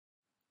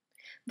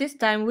This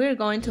time we're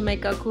going to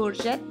make a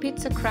courgette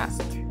pizza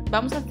crust.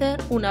 Vamos a hacer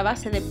una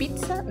base de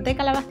pizza de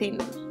calabacín.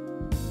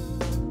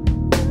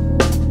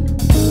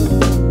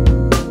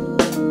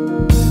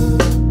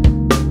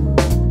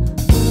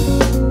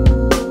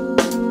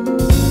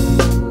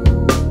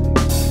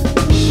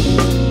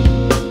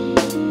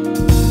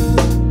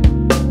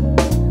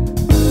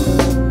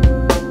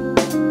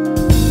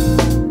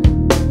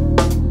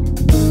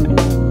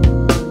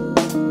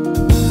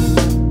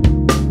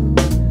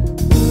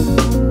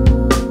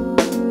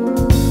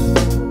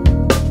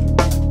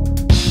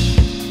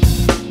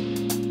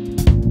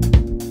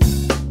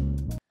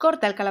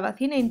 Corta el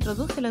calabacín e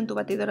introdúcelo en tu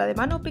batidora de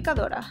mano o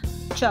picadora.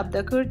 Chop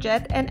the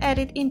courgette and add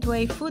it into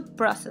a food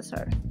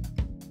processor.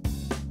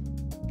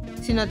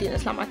 Si no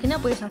tienes la máquina,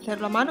 puedes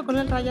hacerlo a mano con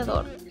el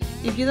rallador.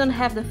 If you don't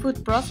have the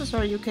food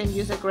processor, you can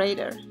use a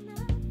grater.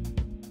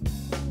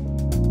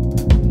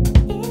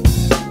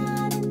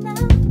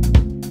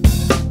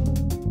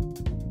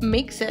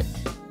 Mix it.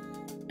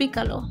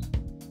 Pícalo.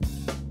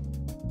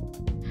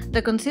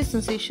 The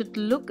consistency should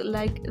look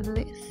like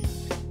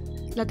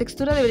this. La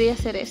textura debería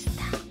ser esta.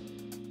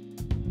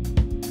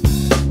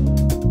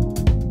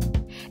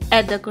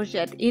 Add the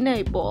courgette in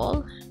a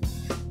bowl.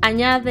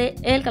 Añade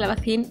el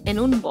calabacín en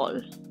un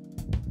bol.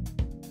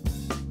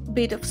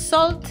 Bit of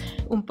salt,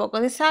 un poco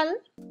de sal.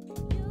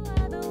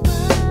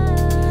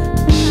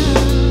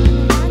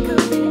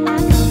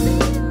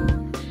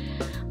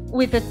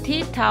 With a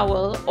tea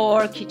towel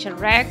or kitchen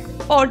rag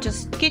or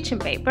just kitchen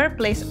paper,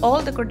 place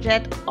all the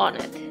courgette on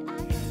it.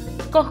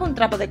 Coge un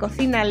trapo de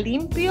cocina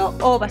limpio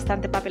o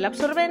bastante papel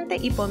absorbente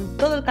y pon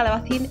todo el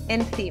calabacín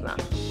encima.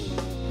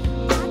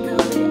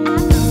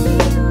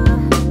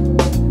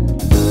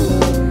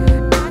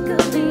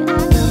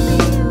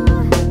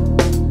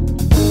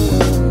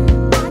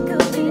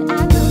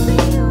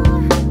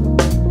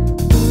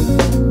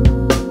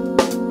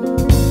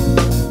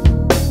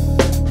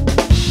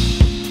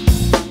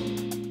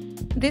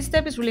 This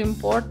step is really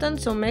important,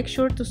 so make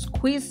sure to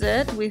squeeze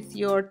it with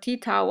your tea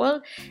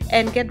towel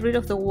and get rid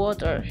of the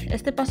water.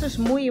 Este paso es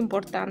muy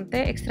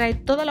importante, extrae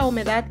toda la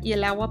humedad y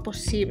el agua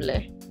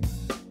posible.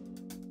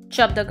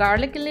 Chop the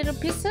garlic in little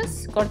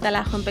pieces, corta el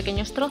ajo en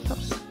pequeños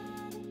trozos.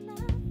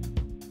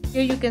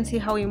 Here you can see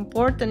how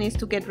important it is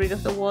to get rid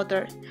of the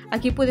water.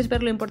 Aquí puedes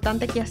ver lo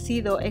importante que ha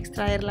sido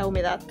extraer la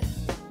humedad.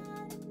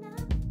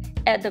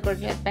 Add the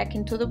courgette back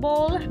into the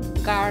bowl,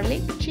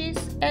 garlic, cheese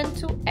and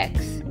 2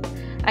 eggs.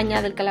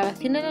 Añade el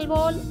calabacín en el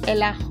bol,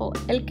 el ajo,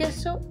 el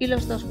queso y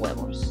los 2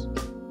 huevos.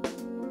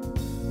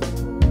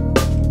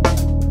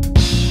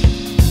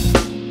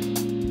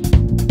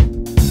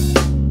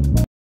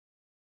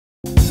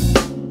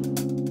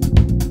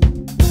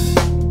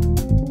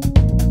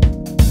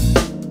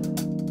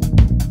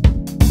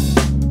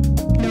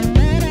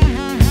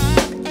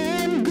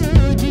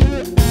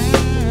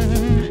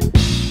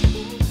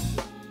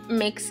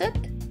 Mix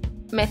it,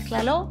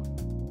 mézclalo.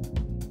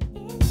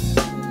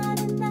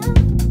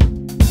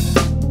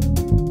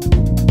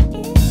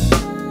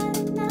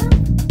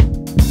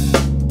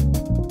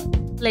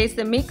 Place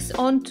the mix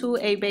onto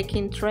a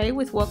baking tray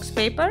with wax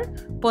paper.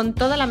 Pon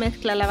toda la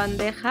mezcla en la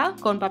bandeja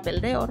con papel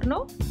de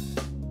horno.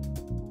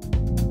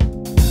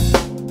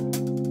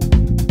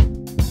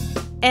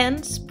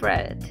 And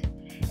spread it.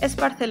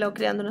 Espárcelo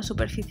creando una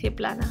superficie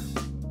plana.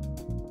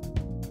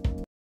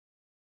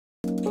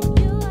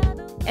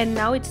 And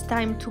now it's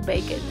time to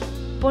bake it.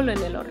 Ponlo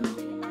en el horno.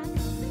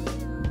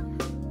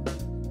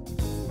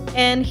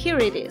 And here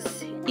it is.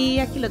 Y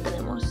aquí lo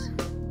tenemos.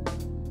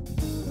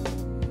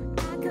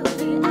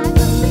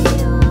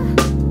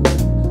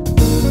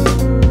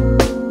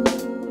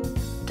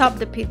 Top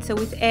the pizza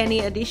with any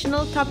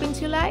additional toppings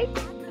you like.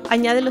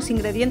 Añade los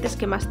ingredientes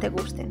que más te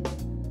gusten.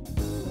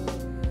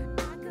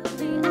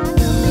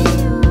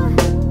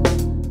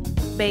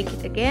 Bake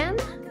it again.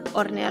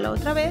 Hornéalo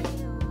otra vez.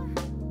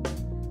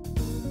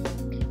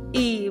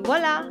 Y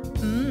voilà!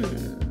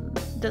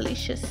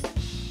 Delicious!